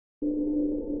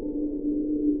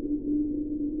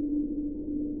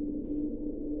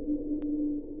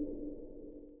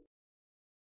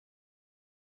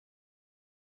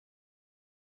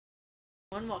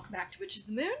welcome back to Witches of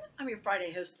the Moon. I'm your Friday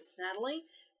hostess, Natalie.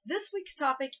 This week's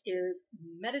topic is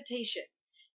meditation.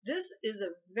 This is a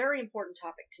very important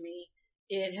topic to me.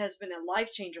 It has been a life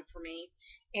changer for me.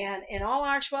 And in all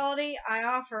actuality, I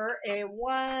offer a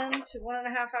 1 to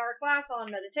 1.5 hour class on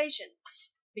meditation.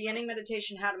 Beginning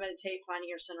meditation, how to meditate, finding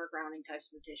your center, grounding types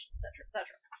of meditation, etc., etc.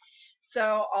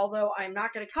 So, although I'm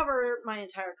not going to cover my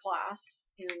entire class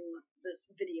in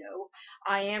this video,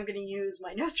 I am going to use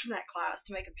my notes from that class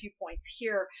to make a few points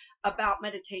here about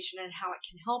meditation and how it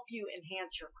can help you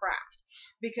enhance your craft.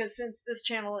 Because since this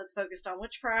channel is focused on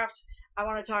witchcraft, I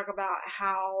want to talk about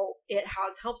how it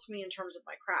has helped me in terms of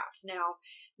my craft. Now,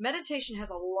 meditation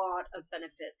has a lot of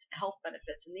benefits, health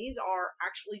benefits, and these are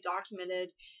actually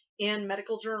documented in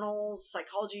medical journals,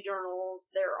 psychology journals.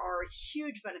 There are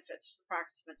huge benefits to the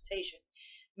practice of meditation.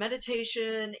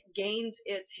 Meditation gains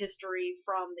its history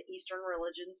from the Eastern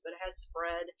religions, but has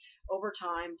spread over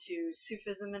time to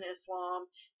Sufism in Islam,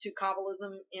 to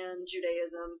Kabbalism in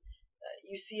Judaism.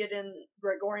 You see it in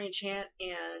Gregorian chant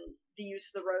and the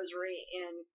use of the rosary in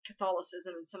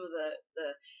Catholicism and some of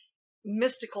the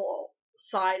mystical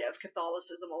side of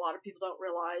Catholicism. A lot of people don't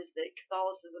realize that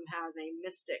Catholicism has a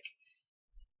mystic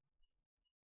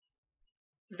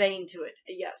vein to it.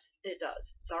 Yes, it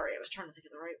does. Sorry, I was trying to think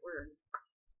of the right word.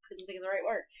 Couldn't think of the right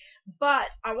word. But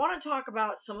I want to talk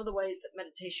about some of the ways that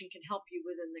meditation can help you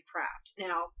within the craft.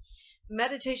 Now,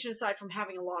 meditation, aside from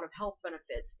having a lot of health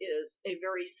benefits, is a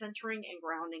very centering and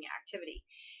grounding activity.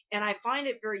 And I find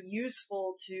it very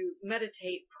useful to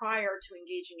meditate prior to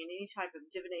engaging in any type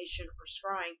of divination or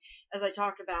scrying, as I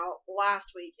talked about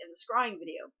last week in the scrying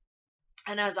video.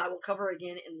 And as I will cover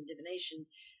again in the divination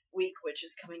week, which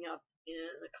is coming up in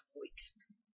a couple weeks.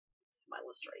 My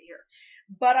list right here.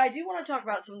 But I do want to talk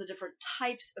about some of the different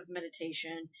types of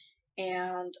meditation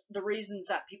and the reasons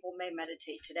that people may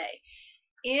meditate today.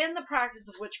 In the practice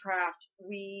of witchcraft,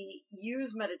 we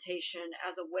use meditation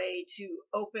as a way to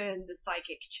open the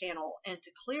psychic channel and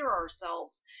to clear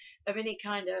ourselves of any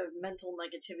kind of mental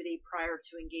negativity prior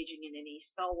to engaging in any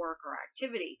spell work or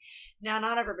activity. Now,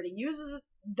 not everybody uses it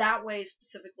that way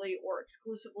specifically or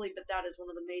exclusively, but that is one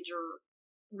of the major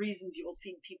reasons you will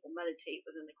see people meditate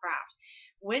within the craft.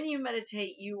 When you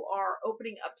meditate, you are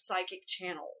opening up psychic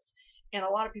channels, and a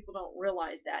lot of people don't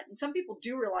realize that. And some people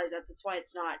do realize that. That's why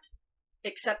it's not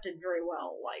accepted very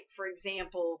well. Like, for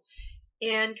example,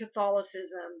 in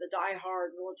Catholicism, the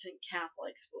die-hard militant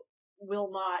Catholics will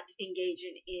not engage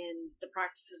in the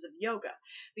practices of yoga,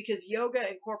 because yoga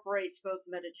incorporates both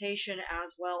meditation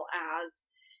as well as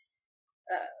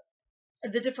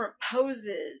the different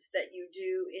poses that you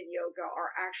do in yoga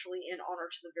are actually in honor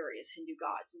to the various Hindu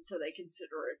gods, and so they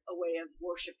consider it a way of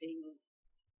worshiping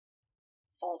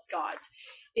false gods.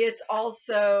 It's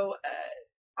also,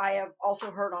 I have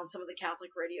also heard on some of the Catholic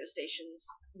radio stations,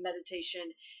 meditation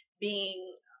being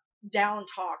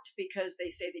down-talked because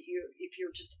they say that if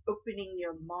you're just opening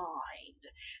your mind,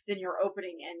 then you're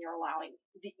opening and you're allowing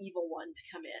the evil one to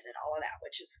come in and all of that,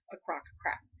 which is a crock of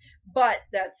crap. But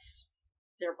that's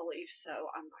their beliefs, so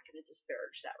I'm not going to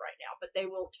disparage that right now, but they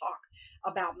will talk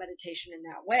about meditation in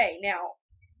that way. Now,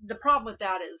 the problem with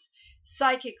that is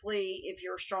psychically, if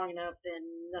you're strong enough, then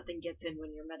nothing gets in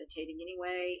when you're meditating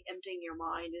anyway. Emptying your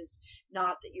mind is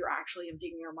not that you're actually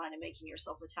emptying your mind and making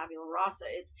yourself a tabula rasa.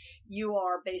 It's you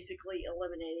are basically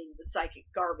eliminating the psychic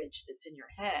garbage that's in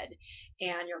your head,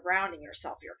 and you're grounding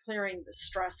yourself. You're clearing the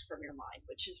stress from your mind,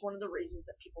 which is one of the reasons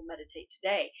that people meditate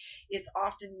today. It's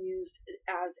often used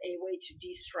as a way to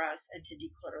de-stress and to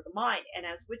declutter the mind, and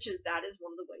as witches, that is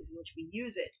one of the ways in which we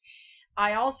use it.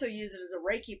 I also use it as a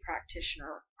Reiki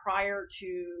practitioner prior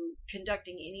to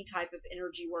conducting any type of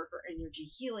energy work or energy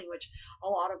healing, which a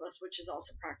lot of us witches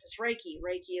also practice Reiki.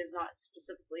 Reiki is not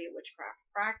specifically a witchcraft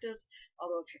practice,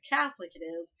 although if you're Catholic it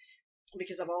is,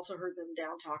 because I've also heard them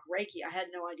down talk Reiki. I had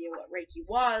no idea what Reiki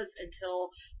was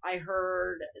until I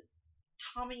heard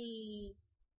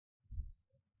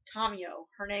Tamio,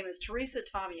 her name is Teresa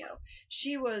Tamio.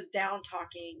 She was down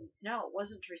talking, no, it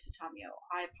wasn't Teresa Tamio,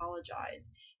 I apologize.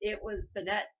 It was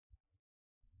Bennett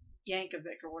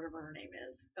Yankovic, or whatever her name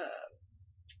is.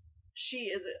 She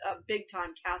is a big time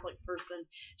Catholic person.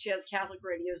 She has a Catholic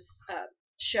radio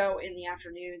show in the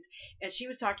afternoons, and she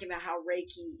was talking about how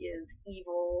Reiki is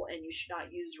evil and you should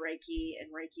not use Reiki, and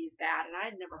Reiki is bad, and I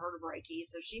had never heard of Reiki,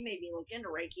 so she made me look into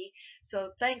Reiki.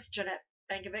 So thanks, Jeanette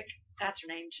Bankovic. That's her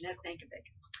name, Jeanette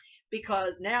Bankovic.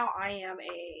 Because now I am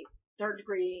a third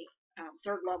degree,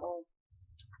 third level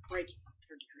Reiki,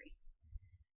 third degree.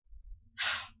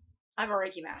 I'm a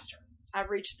Reiki master. I've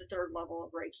reached the third level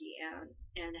of Reiki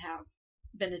and have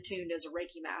been attuned as a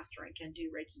Reiki master and can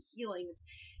do Reiki healings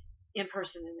in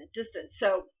person and at distance.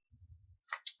 So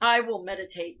I will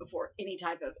meditate before any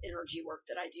type of energy work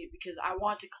that I do because I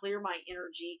want to clear my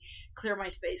energy, clear my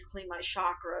space, clean my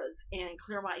chakras, and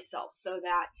clear myself so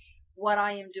that what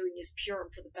I am doing is pure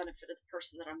and for the benefit of the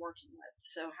person that I'm working with.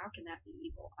 So how can that be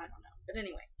evil? I don't know. But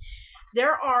anyway,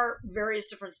 there are various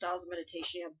different styles of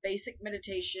meditation. You have basic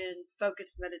meditation,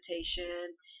 focused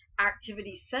meditation,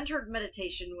 activity-centered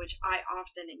meditation, which I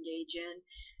often engage in,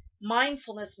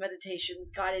 mindfulness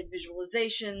meditations, guided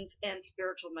visualizations, and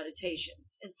spiritual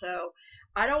meditations. And so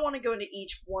I don't want to go into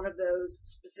each one of those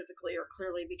specifically or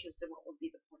clearly because then what would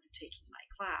be the point of taking my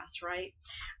class, right?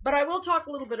 But I will talk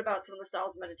a little bit about some of the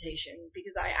styles of meditation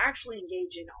because I actually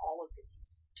engage in all of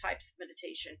these types of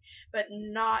meditation, but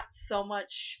not so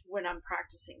much when I'm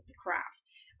practicing the craft.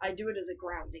 I do it as a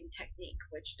grounding technique,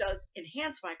 which does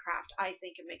enhance my craft. I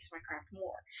think it makes my craft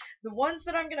more. The ones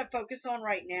that I'm going to focus on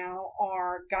right now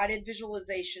are guided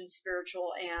visualization,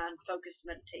 spiritual, and focused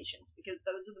meditations, because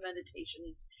those are the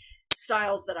meditations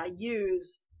styles that I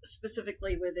use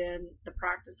specifically within the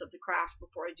practice of the craft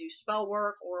before I do spell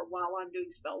work or while I'm doing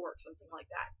spell work, something like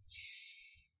that.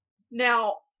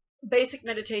 Now, basic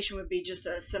meditation would be just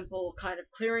a simple kind of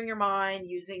clearing your mind,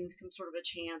 using some sort of a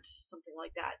chant, something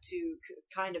like that, to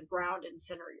kind of ground and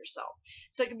center yourself.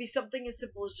 So it can be something as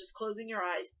simple as just closing your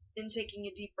eyes and taking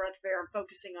a deep breath of air and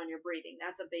focusing on your breathing.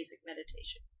 That's a basic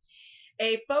meditation.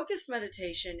 A focused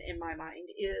meditation, in my mind,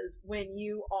 is when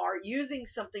you are using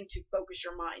something to focus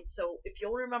your mind. So if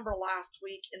you'll remember last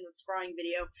week in the scrying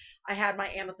video, I had my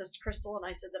amethyst crystal and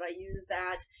I said that I use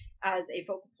that as a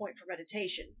focal point for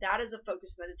meditation. That is a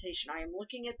focused meditation. I am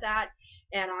looking at that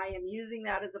and I am using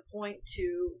that as a point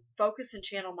to focus and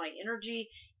channel my energy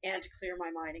and to clear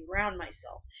my mind and ground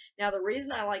myself. Now, the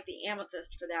reason I like the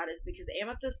amethyst for that is because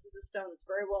amethyst is a stone that's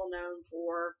very well known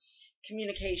for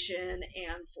communication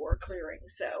and for clearing.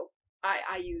 So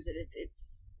I use it.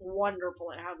 It's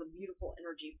wonderful. It has a beautiful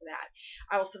energy for that.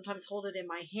 I will sometimes hold it in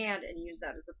my hand and use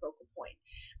that as a focal point.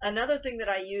 Another thing that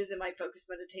I use in my focus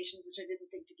meditations, which I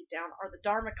didn't think to get down, are the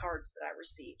Dharma cards that I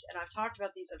received. And I've talked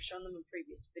about these. I've shown them in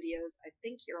previous videos, I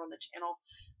think here on the channel,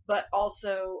 but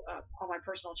also on my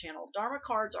personal channel. Dharma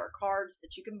cards are cards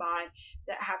that you can buy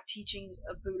that have teachings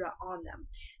of Buddha on them.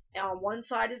 On one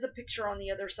side is a picture, on the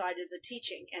other side is a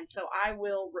teaching. And so I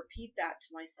will repeat that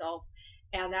to myself,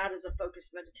 and that is a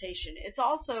focused meditation. It's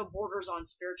also borders on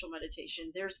spiritual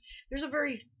meditation. There's a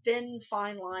very thin,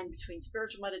 fine line between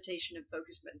spiritual meditation and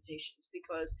focused meditations,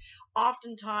 because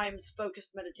oftentimes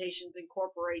focused meditations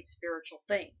incorporate spiritual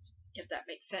things, if that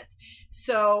makes sense.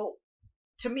 So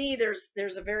to me,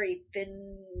 there's a very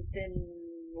thin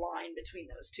line between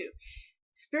those two.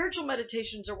 Spiritual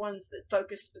meditations are ones that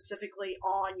focus specifically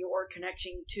on your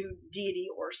connection to deity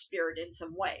or spirit in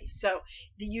some way. So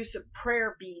the use of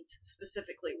prayer beads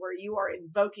specifically, where you are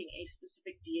invoking a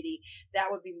specific deity,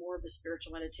 that would be more of a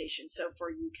spiritual meditation. So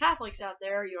for you Catholics out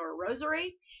there, your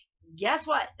rosary, guess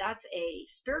what? That's a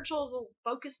spiritual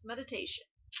focused meditation.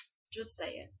 Just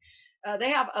saying. They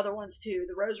have other ones too.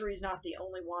 The rosary is not the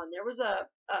only one. There was a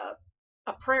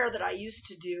prayer that I used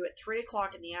to do at 3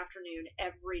 o'clock in the afternoon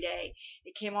every day.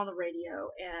 It came on the radio,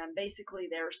 and basically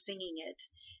they were singing it,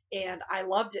 and I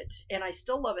loved it, and I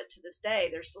still love it to this day.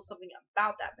 There's still something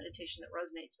about that meditation that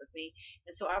resonates with me,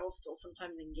 and so I will still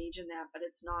sometimes engage in that, but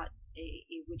it's not a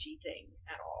witchy thing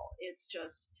at all. It's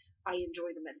just I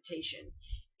enjoy the meditation,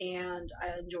 and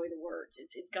I enjoy the words.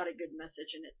 It's got a good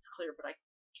message, and it's clear, but I,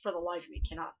 for the life of me,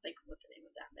 cannot think of what the name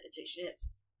of that meditation is.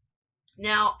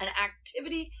 Now, an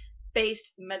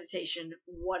activity-based meditation,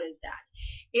 what is that?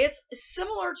 It's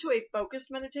similar to a focused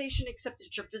meditation, except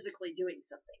that you're physically doing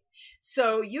something.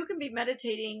 So you can be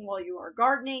meditating while you are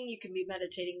gardening, you can be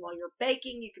meditating while you're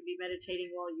baking, you can be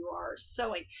meditating while you are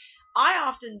sewing. I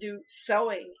often do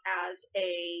sewing as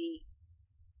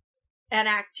an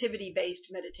activity-based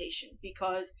meditation,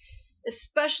 because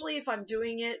especially if I'm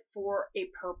doing it for a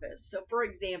purpose. So for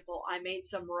example, I made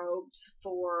some robes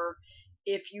for,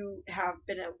 if you have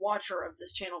been a watcher of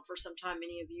this channel for some time,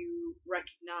 many of you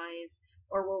recognize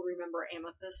or will remember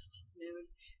Amethyst Moon.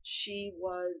 She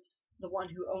was the one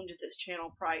who owned this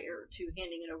channel prior to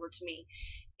handing it over to me.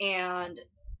 And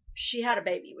she had a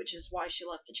baby, which is why she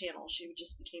left the channel. She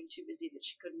just became too busy that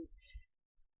she couldn't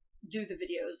do the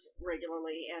videos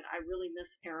regularly, and I really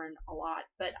miss Erin a lot.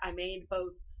 But I made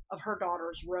both of her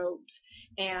daughters robes,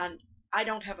 and I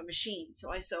don't have a machine,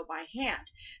 so I sew by hand.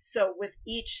 So with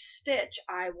each stitch,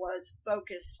 I was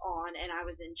focused on and I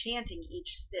was enchanting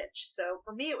each stitch. So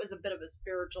for me, it was a bit of a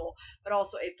spiritual, but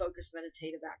also a focused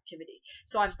meditative activity.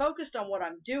 So I'm focused on what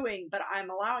I'm doing, but I'm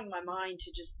allowing my mind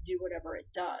to just do whatever it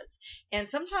does. And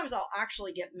sometimes I'll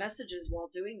actually get messages while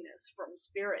doing this from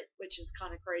spirit, which is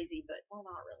kind of crazy, but well,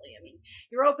 not really. I mean,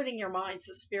 you're opening your mind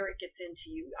so spirit gets into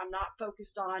you. I'm not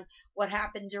focused on what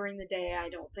happened during the day. I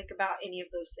don't think about any of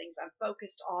those things. I'm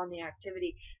focused on the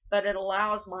activity, but it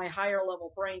allows my higher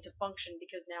level brain to function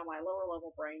because now my lower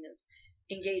level brain is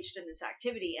engaged in this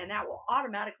activity, and that will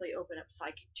automatically open up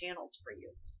psychic channels for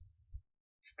you.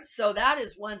 So that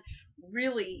is one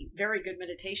really very good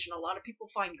meditation. A lot of people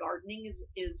find gardening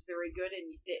is very good,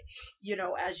 and it, you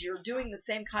know, as you're doing the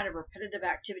same kind of repetitive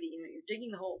activity, you know, you're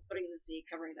digging the hole, putting in the seed,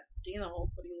 covering it up, digging the hole,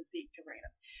 putting in the seed, covering it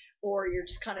up, or you're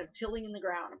just kind of tilling in the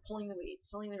ground and pulling the weeds,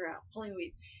 tilling the ground, pulling the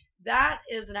weeds. That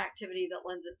is an activity that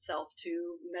lends itself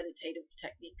to meditative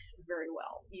techniques very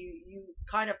well. You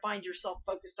kind of find yourself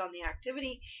focused on the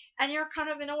activity, and you're kind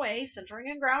of in a way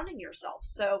centering and grounding yourself.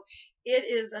 So it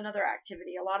is another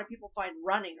activity. A lot of people find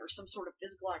running or some sort of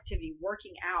physical activity,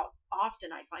 working out.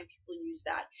 Often I find people use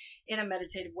that in a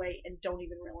meditative way and don't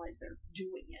even realize they're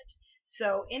doing it.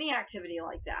 So any activity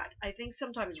like that. I think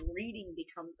sometimes reading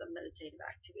becomes a meditative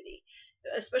activity,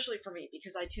 especially for me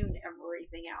because I tune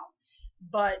everything out.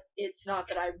 But it's not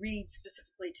that I read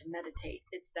specifically to meditate.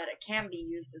 It's that it can be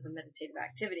used as a meditative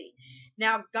activity.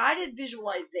 Now, guided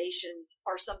visualizations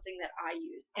are something that I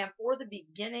use. And for the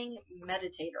beginning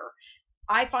meditator,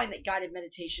 I find that guided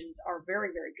meditations are very,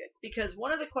 very good. Because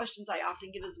one of the questions I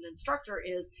often get as an instructor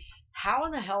is, how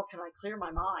in the hell can I clear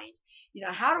my mind? You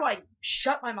know, how do I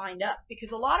shut my mind up?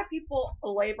 Because a lot of people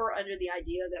labor under the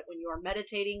idea that when you are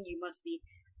meditating, you must be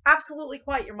absolutely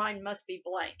quiet. Your mind must be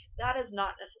blank. That is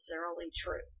not necessarily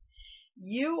true.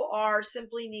 You are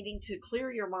simply needing to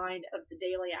clear your mind of the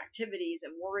daily activities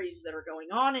and worries that are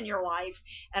going on in your life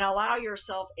and allow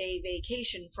yourself a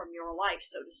vacation from your life,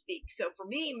 so to speak. So for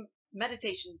me,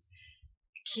 meditation's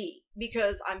key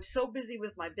because I'm so busy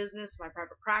with my business, my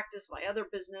private practice, my other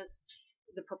business,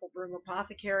 the Purple Broom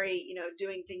Apothecary, you know,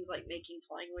 doing things like making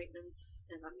flying ointments,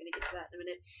 and I'm going to get to that in a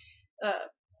minute,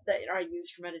 that I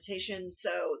use for meditation.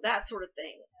 So that sort of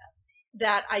thing,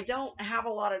 that I don't have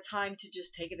a lot of time to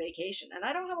just take a vacation, and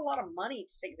I don't have a lot of money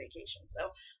to take a vacation.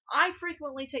 So I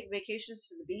frequently take vacations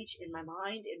to the beach in my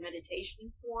mind in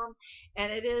meditation form,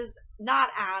 and it is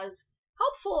not as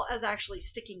helpful as actually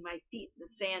sticking my feet in the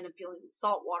sand and feeling the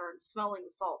salt water and smelling the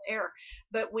salt air.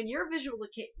 But when your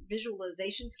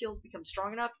visualization skills become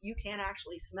strong enough, you can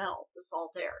actually smell the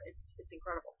salt air. It's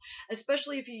incredible,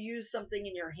 especially if you use something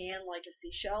in your hand like a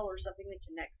seashell or something that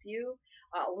connects you,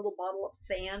 a little bottle of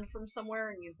sand from somewhere,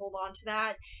 and you hold on to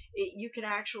that. You can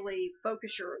actually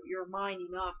focus your mind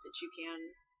enough that you can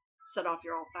set off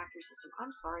your olfactory system.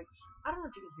 I'm sorry, I don't know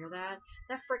if you can hear that.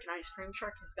 That freaking ice cream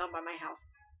truck has gone by my house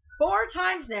 4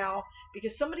 times now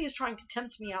because somebody is trying to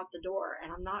tempt me out the door,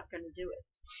 and I'm not going to do it.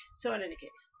 So in any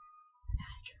case,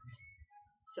 bastards.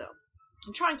 So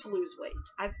I'm trying to lose weight.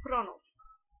 I've put on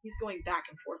he's going back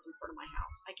and forth in front of my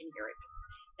house. I can hear it because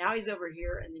now he's over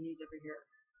here and then he's over here.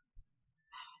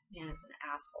 Oh, man, it's an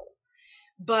asshole.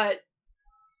 But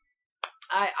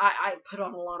I put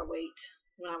on a lot of weight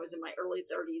when I was in my early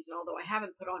 30s, and although I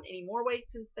haven't put on any more weight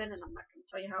since then, and I'm not going to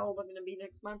tell you how old I'm going to be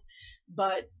next month,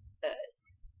 but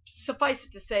suffice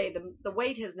it to say, the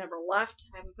weight has never left.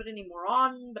 I haven't put any more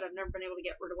on, but I've never been able to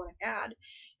get rid of what I had.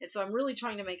 And so I'm really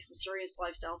trying to make some serious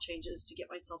lifestyle changes to get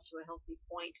myself to a healthy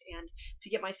point and to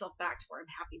get myself back to where I'm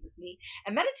happy with me.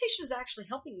 And meditation is actually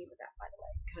helping me with that, by the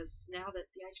way, because now that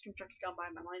the ice cream truck's gone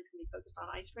by, my mind's going to be focused on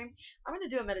ice cream. I'm going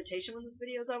to do a meditation when this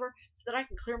video is over so that I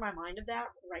can clear my mind of that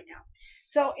right now.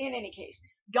 So in any case,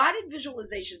 guided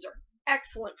visualizations are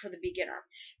excellent for the beginner.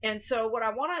 And so what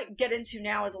I want to get into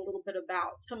now is a little bit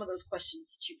about some of those questions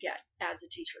that you get as a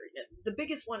teacher. The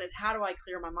biggest one is, how do I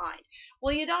clear my mind?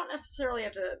 Well, you don't necessarily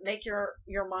have to make your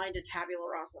mind a tabula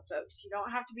rasa, folks. You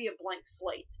don't have to be a blank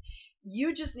slate.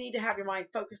 You just need to have your mind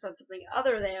focused on something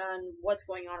other than what's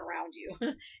going on around you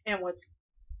and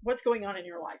what's going on in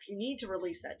your life. You need to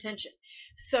release that tension.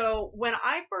 So when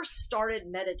I first started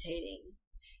meditating,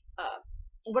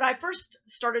 when I first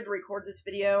started to record this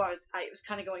video, I was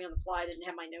kind of going on the fly. I didn't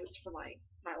have my notes for my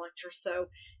lecture, so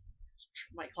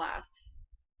my class.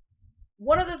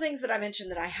 One of the things that I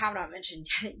mentioned that I have not mentioned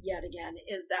yet again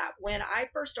is that when I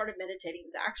first started meditating, it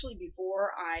was actually before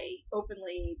I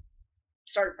openly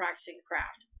started practicing the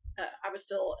craft. I was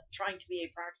still trying to be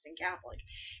a practicing Catholic,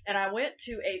 and I went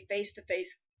to a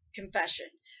face-to-face confession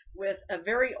with a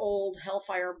very old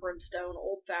hellfire and brimstone,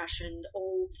 old-fashioned,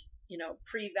 old,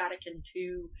 pre-Vatican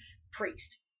II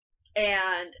priest.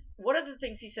 And one of the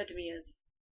things he said to me is,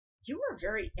 "You are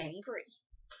very angry.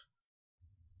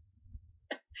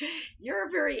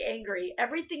 You're very angry.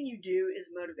 Everything you do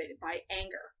is motivated by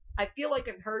anger. I feel like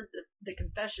I've heard the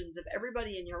confessions of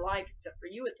everybody in your life except for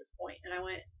you at this point." And I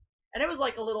went, and it was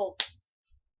like a little,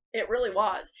 it really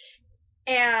was.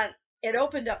 And it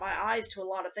opened up my eyes to a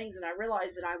lot of things, and I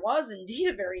realized that I was indeed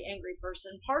a very angry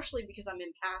person, partially because I'm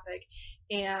empathic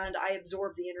and I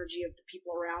absorb the energy of the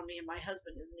people around me, and my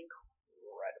husband is an incredibly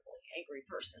angry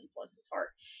person, bless his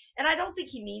heart. And I don't think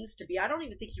he means to be. I don't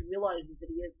even think he realizes that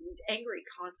he is, but he's angry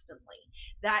constantly.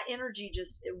 That energy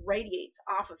just radiates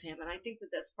off of him, and I think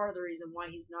that that's part of the reason why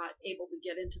he's not able to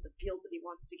get into the field that he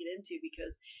wants to get into,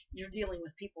 because you're dealing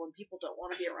with people, and people don't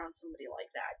want to be around somebody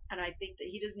like that. And I think that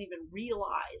he doesn't even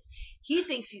realize. He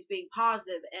thinks he's being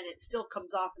positive, and it still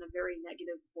comes off in a very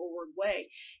negative, forward way.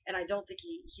 And I don't think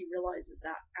he realizes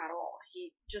that at all.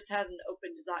 He just hasn't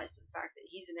opened his eyes to the fact that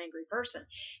he's an angry person.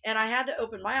 And I had to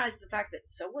open my eyes to the fact that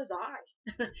so was I.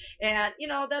 And,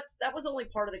 that was only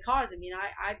part of the cause. I mean,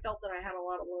 I felt that I had a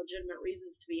lot of legitimate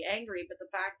reasons to be angry, but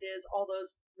the fact is all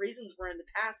those reasons were in the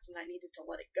past, and I needed to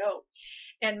let it go.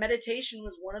 And meditation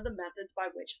was one of the methods by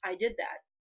which I did that.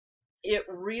 It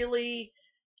really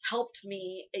helped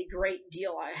me a great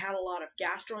deal. I had a lot of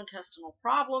gastrointestinal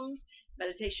problems.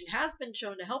 Meditation has been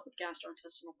shown to help with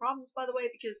gastrointestinal problems, by the way,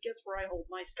 because guess where I hold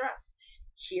my stress?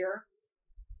 Here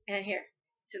and here.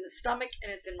 It's in the stomach,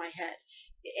 and it's in my head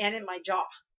and in my jaw.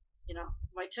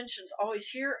 My tension's always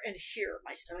here and here.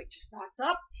 My stomach just knots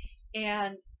up,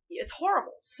 and it's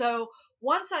horrible. So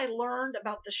once I learned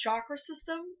about the chakra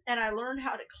system, and I learned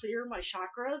how to clear my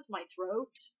chakras, my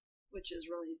throat, which is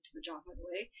related to the jaw, by the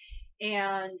way,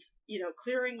 and,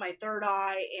 clearing my third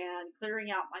eye and clearing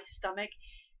out my stomach,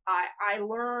 I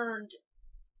learned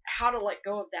how to let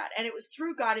go of that. And it was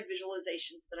through guided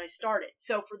visualizations that I started.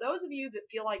 So for those of you that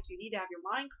feel like you need to have your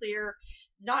mind clear,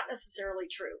 not necessarily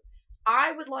true.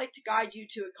 I would like to guide you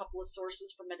to a couple of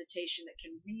sources for meditation that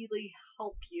can really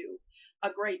help you a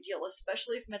great deal,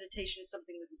 especially if meditation is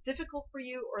something that is difficult for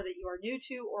you, or that you are new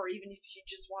to, or even if you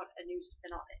just want a new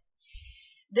spin on it.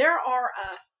 There are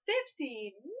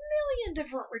 50 million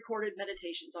different recorded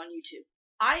meditations on YouTube.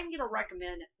 I'm going to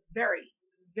recommend very,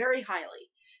 very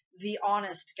highly The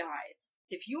Honest Guys.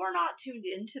 If you are not tuned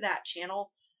into that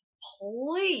channel,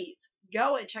 please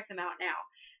go and check them out now.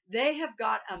 They have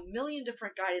got a million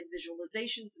different guided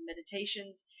visualizations and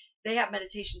meditations. They have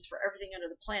meditations for everything under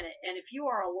the planet. And if you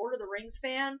are a Lord of the Rings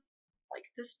fan, like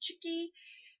this chickie,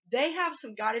 they have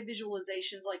some guided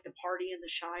visualizations like the Party in the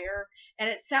Shire. And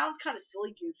it sounds kind of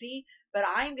silly, goofy, but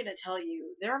I'm going to tell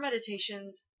you, their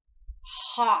meditations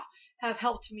have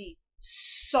helped me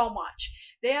so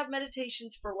much. They have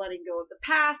meditations for letting go of the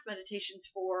past, meditations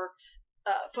for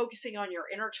focusing on your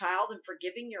inner child and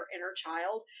forgiving your inner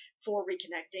child, for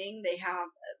reconnecting. They have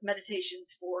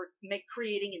meditations for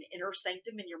creating an inner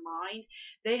sanctum in your mind.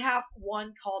 They have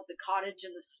one called The Cottage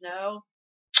in the Snow.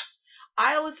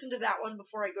 I listen to that one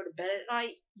before I go to bed at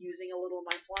night using a little of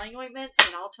my flying ointment,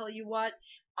 and I'll tell you what,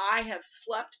 I have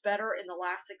slept better in the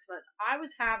last 6 months. I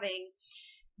was having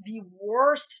the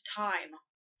worst time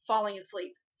falling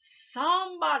asleep.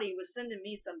 Somebody was sending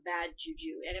me some bad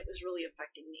juju, and it was really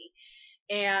affecting me.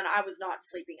 And I was not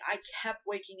sleeping. I kept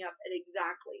waking up at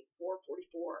exactly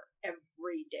 4:44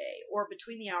 every day, or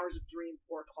between the hours of 3 and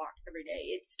 4 o'clock every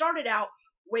day. It started out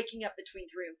waking up between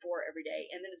 3 and 4 every day,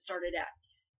 and then it started at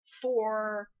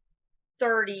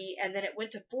 4:30, and then it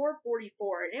went to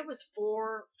 4:44, and it was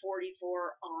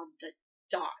 4:44 on the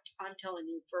dot. I'm telling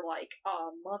you, for like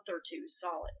a month or two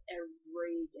solid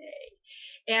every day.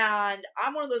 And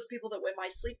I'm one of those people that when my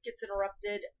sleep gets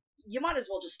interrupted, you might as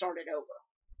well just start it over,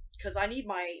 because I need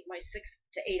my 6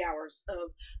 to 8 hours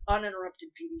of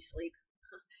uninterrupted beauty sleep.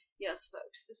 Yes,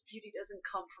 folks, this beauty doesn't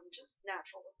come from just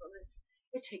naturalism.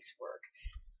 It takes work.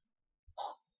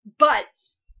 But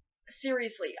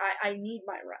seriously, I need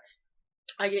my rest.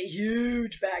 I get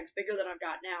huge bags, bigger than I've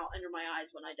got now, under my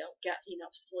eyes when I don't get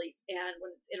enough sleep. And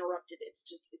when it's interrupted,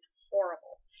 it's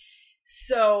horrible.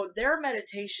 So their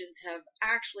meditations have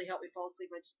actually helped me fall asleep.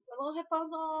 I just put my little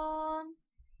headphones on,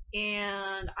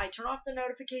 and I turn off the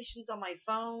notifications on my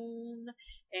phone,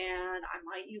 and I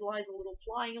might utilize a little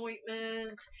flying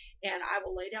ointment, and I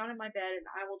will lay down in my bed, and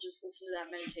I will just listen to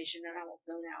that meditation, and I will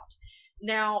zone out.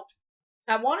 Now,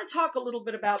 I want to talk a little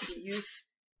bit about the use.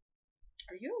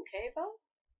 Are you okay, Bo?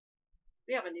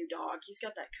 we have a new dog. He's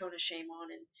got that cone of shame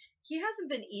on, and he hasn't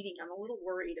been eating. I'm a little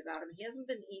worried about him. He hasn't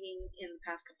been eating in the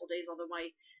past couple of days, although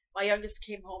my youngest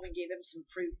came home and gave him some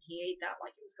fruit. He ate that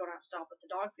like it was going out of style, but the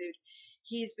dog food,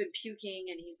 he's been puking,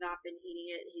 and he's not been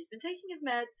eating it. He's been taking his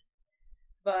meds,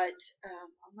 but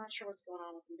I'm not sure what's going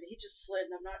on with him. But he just slid,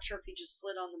 and I'm not sure if he just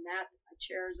slid on the mat that my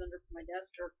chair is under for my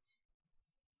desk, or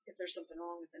if there's something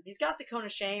wrong with him. He's got the cone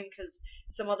of shame because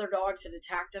some other dogs had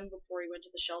attacked him before he went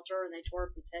to the shelter, and they tore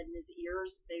up his head and his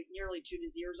ears. They nearly chewed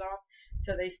his ears off,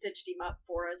 so they stitched him up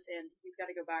for us, and he's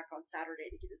got to go back on Saturday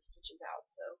to get his stitches out.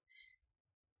 So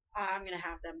I'm going to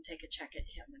have them take a check at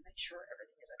him and make sure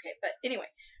everything is okay. But anyway,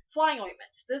 flying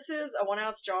ointments. This is a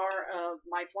 1-ounce jar of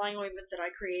my flying ointment that I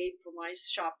create for my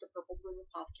shop, the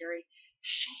PurpleBroomApothecary.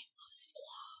 Shameless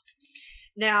plug.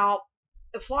 Now,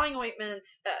 the flying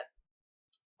ointments,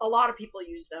 a lot of people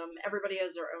use them. Everybody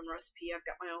has their own recipe. I've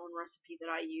got my own recipe that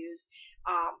I use.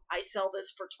 I sell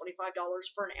this for $25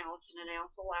 for an ounce, and an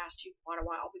ounce will last you quite a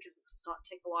while because it does not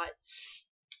take a lot.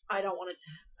 I don't want to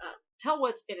tell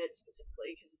what's in it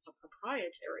specifically because it's a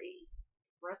proprietary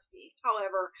recipe.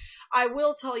 However, I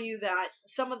will tell you that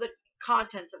some of the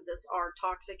contents of this are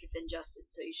toxic if ingested,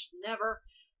 so you should never,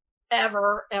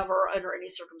 ever, ever, under any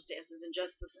circumstances,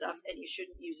 ingest the stuff, and you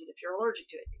shouldn't use it if you're allergic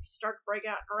to it. If you start to break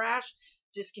out in a rash,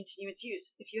 discontinue its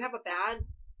use. If you have a bad,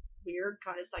 weird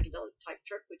kind of psychedelic type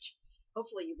trip, which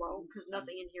hopefully you won't, because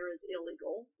nothing in here is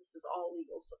illegal. This is all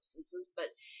legal substances. But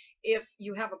if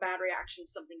you have a bad reaction to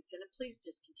something that's in it, please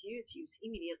discontinue its use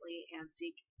immediately and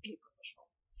seek a professional.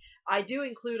 I do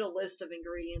include a list of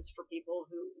ingredients for people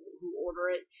who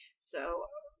order it, so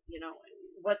you know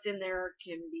what's in there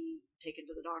can be taken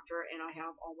to the doctor, and I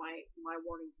have all my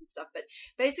warnings and stuff. But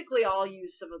basically I'll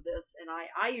use some of this, and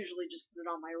I usually just put it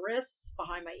on my wrists,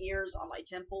 behind my ears, on my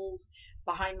temples,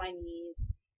 behind my knees,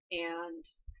 and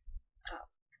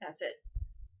that's it.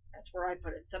 That's where I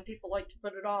put it. Some people like to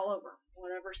put it all over,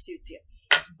 whatever suits you,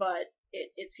 but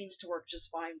it seems to work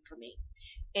just fine for me.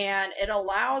 And it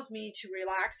allows me to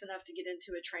relax enough to get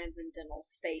into a transcendental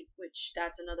state, which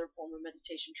that's another form of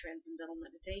meditation, transcendental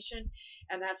meditation,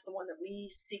 and that's the one that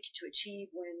we seek to achieve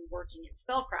when working in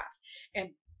spellcraft.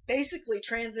 And basically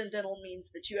transcendental means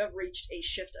that you have reached a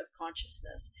shift of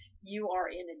consciousness. You are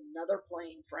in another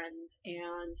plane, friends,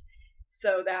 and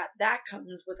so that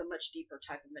comes with a much deeper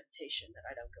type of meditation that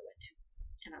I don't go into,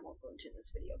 and I won't go into in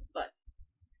this video. But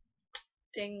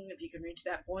ding, if you can reach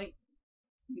that point,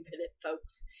 you've hit it,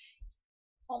 folks. It's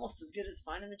almost as good as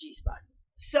finding the G-spot.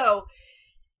 So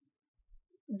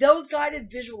those guided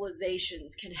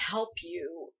visualizations can help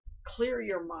you clear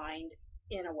your mind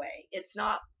in a way. It's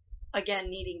not, again,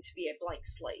 needing to be a blank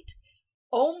slate.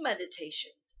 Om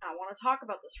meditations. I want to talk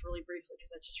about this really briefly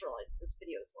because I just realized this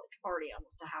video is like already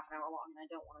almost a half an hour long, and I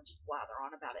don't want to just blather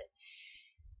on about it.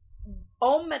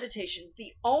 Om meditations.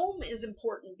 The Om is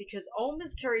important because Om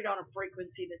is carried on a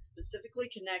frequency that specifically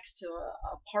connects to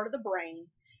a part of the brain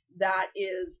that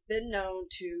is been known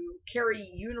to carry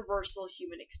universal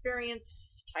human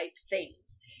experience type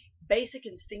things, basic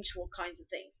instinctual kinds of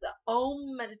things. The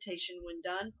Om meditation, when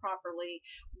done properly,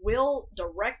 will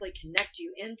directly connect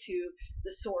you into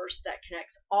the source that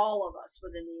connects all of us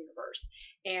within the universe.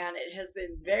 And it has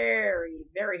been very,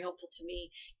 very helpful to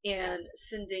me in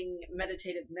sending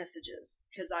meditative messages,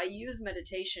 because I use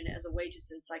meditation as a way to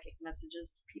send psychic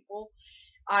messages to people.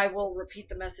 I will repeat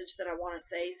the message that I want to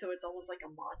say, so it's almost like a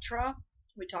mantra.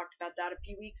 We talked about that a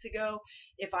few weeks ago.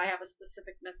 If I have a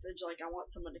specific message, like I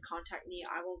want someone to contact me,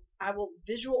 I will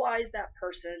visualize that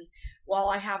person while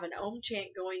I have an Om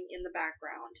chant going in the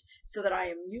background, so that I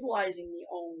am utilizing the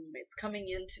Om. It's coming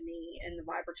into me in the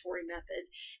vibratory method,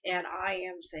 and I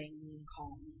am saying,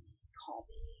 call me, call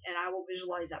me. And I will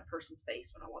visualize that person's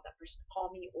face when I want that person to call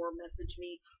me or message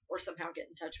me or somehow get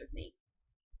in touch with me.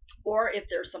 Or if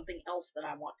there's something else that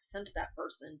I want to send to that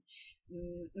person,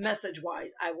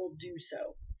 message-wise, I will do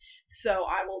so. So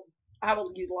I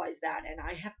will utilize that, and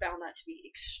I have found that to be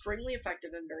extremely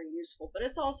effective and very useful. But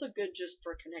it's also good just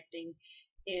for connecting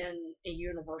in a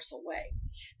universal way.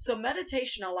 So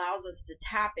meditation allows us to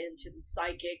tap into the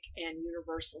psychic and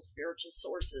universal spiritual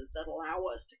sources that allow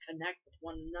us to connect with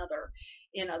one another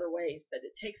in other ways, but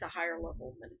it takes a higher level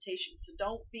of meditation. So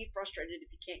don't be frustrated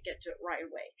if you can't get to it right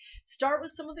away. Start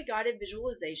with some of the guided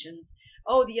visualizations.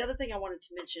 Oh, the other thing I wanted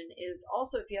to mention is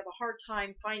also, if you have a hard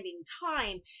time finding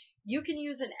time, you can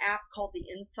use an app called the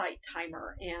Insight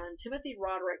Timer, and Timothy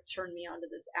Roderick turned me onto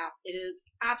this app. It is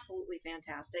absolutely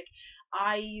fantastic.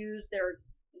 I use their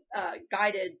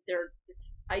guided.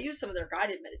 I use some of their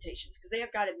guided meditations because they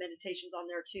have guided meditations on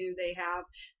there too. They have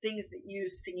things that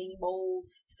use singing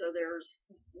bowls, so there's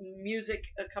music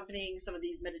accompanying some of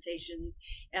these meditations,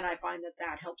 and I find that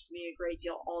that helps me a great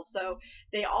deal also.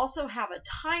 They also have a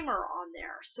timer on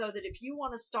there, so that if you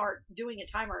want to start doing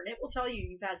a timer, and it will tell you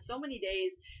you've had so many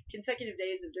days, consecutive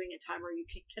days of doing a timer, you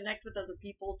can connect with other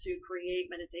people to create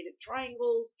meditative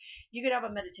triangles. You could have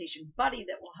a meditation buddy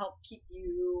that will help keep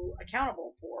you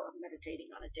accountable for meditating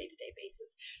on a day-to-day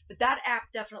basis. But that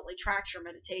app definitely tracks your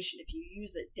meditation. If you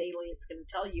use it daily, it's going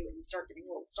to tell you, and you start getting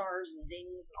little stars and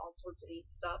dings and all sorts of neat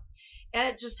stuff. And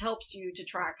it just helps you to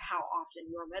track how often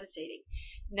you're meditating.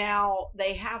 Now,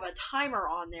 they have a timer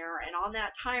on there, and on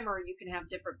that timer, you can have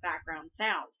different background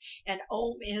sounds. And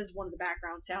Om is one of the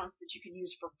background sounds that you can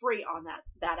use for free on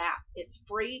that app. It's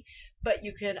free, but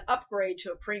you can upgrade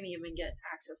to a premium and get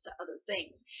access to other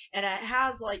things. And it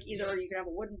has, like, either you can have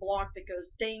a wooden block that goes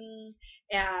ding,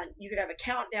 and you can have a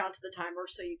countdown to the timer,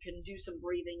 so you can do some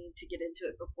breathing to get into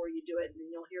it before you do it, and then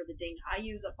you'll hear the ding. I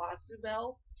use a Basu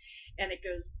bell, and it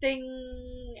goes ding,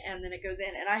 and then it goes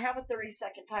in. And I have a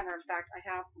 30-second timer. In fact, I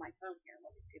have my phone here.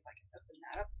 Let me see if I can open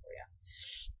that up for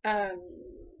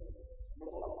you.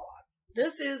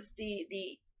 This is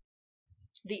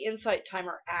the Insight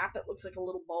Timer app. It looks like a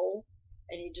little bowl,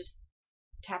 and you just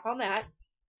tap on that.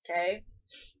 Okay.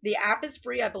 The app is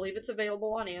free. I believe it's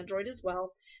available on Android as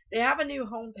well. They have a new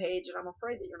home page, and I'm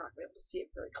afraid that you're not going to be able to see it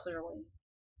very clearly.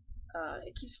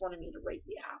 It keeps wanting me to rate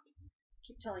the app. I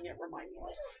keep telling it, remind me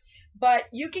later. But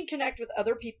you can connect with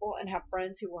other people and have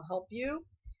friends who will help you.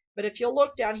 But if you'll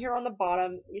look down here on the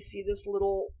bottom, you see this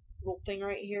little thing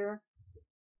right here.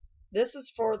 This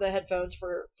is for the headphones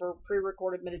for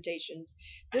pre-recorded meditations.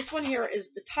 This one here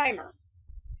is the timer.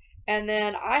 And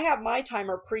then I have my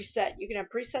timer preset. You can have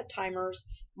preset timers.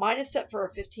 Mine is set for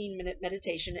a 15-minute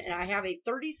meditation, and I have a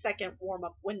 30-second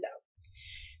warm-up window.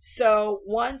 So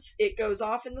once it goes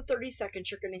off in the 30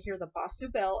 seconds, you're going to hear the Basu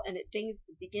bell, and it dings at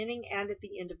the beginning and at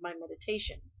the end of my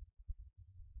meditation.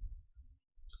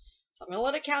 So I'm going to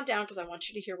let it count down because I want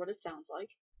you to hear what it sounds like.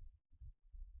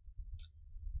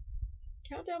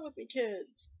 Count down with me,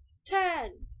 kids.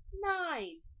 10, 9,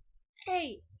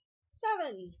 8,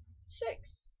 7,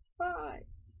 6, 5,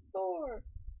 4,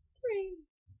 3,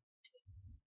 2.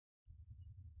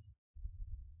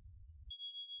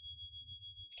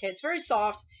 Okay, it's very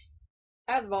soft.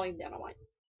 I have the volume down on mine.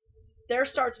 There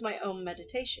starts my own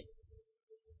meditation.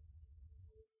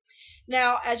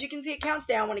 Now, as you can see, it counts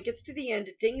down. When it gets to the end,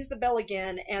 it dings the bell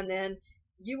again, and then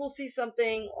you will see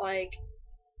something like...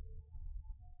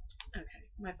 Okay,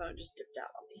 my phone just dipped out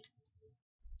on me.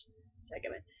 Take a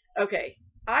minute. Okay,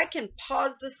 I can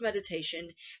pause this meditation,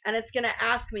 and it's going to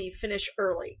ask me finish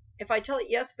early. If I tell it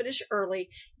yes, finish early,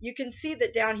 you can see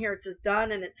that down here it says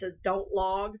done, and it says don't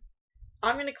log.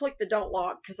 I'm going to click the don't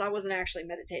log because I wasn't actually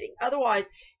meditating. Otherwise,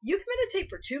 you can meditate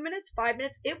for 2 minutes, 5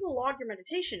 minutes. It will log your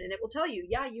meditation, and it will tell you,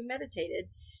 yeah, you meditated.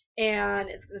 And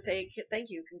it's going to say, thank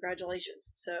you,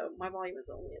 congratulations. So my volume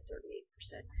is only at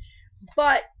 38%.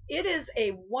 But it is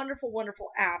a wonderful,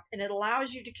 wonderful app, and it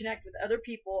allows you to connect with other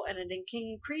people, and it can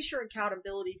increase your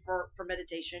accountability for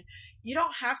meditation. You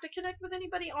don't have to connect with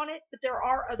anybody on it, but there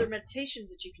are other meditations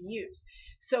that you can use.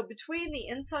 So between the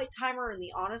Insight Timer and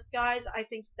the Honest Guys, I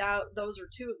think that those are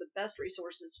two of the best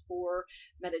resources for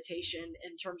meditation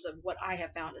in terms of what I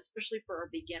have found, especially for a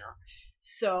beginner.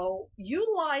 So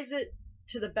utilize it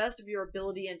to the best of your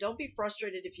ability, and don't be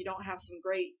frustrated if you don't have some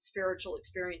great spiritual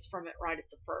experience from it right at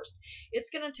the first. It's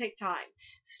going to take time.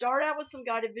 Start out with some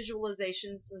guided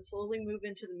visualizations and slowly move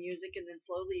into the music, and then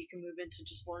slowly you can move into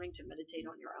just learning to meditate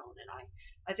on your own. And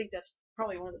I think that's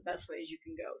probably one of the best ways you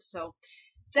can go. So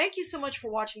thank you so much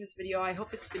for watching this video. I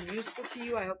hope it's been useful to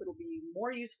you. I hope it'll be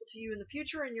more useful to you in the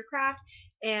future in your craft,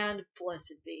 and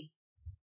blessed be.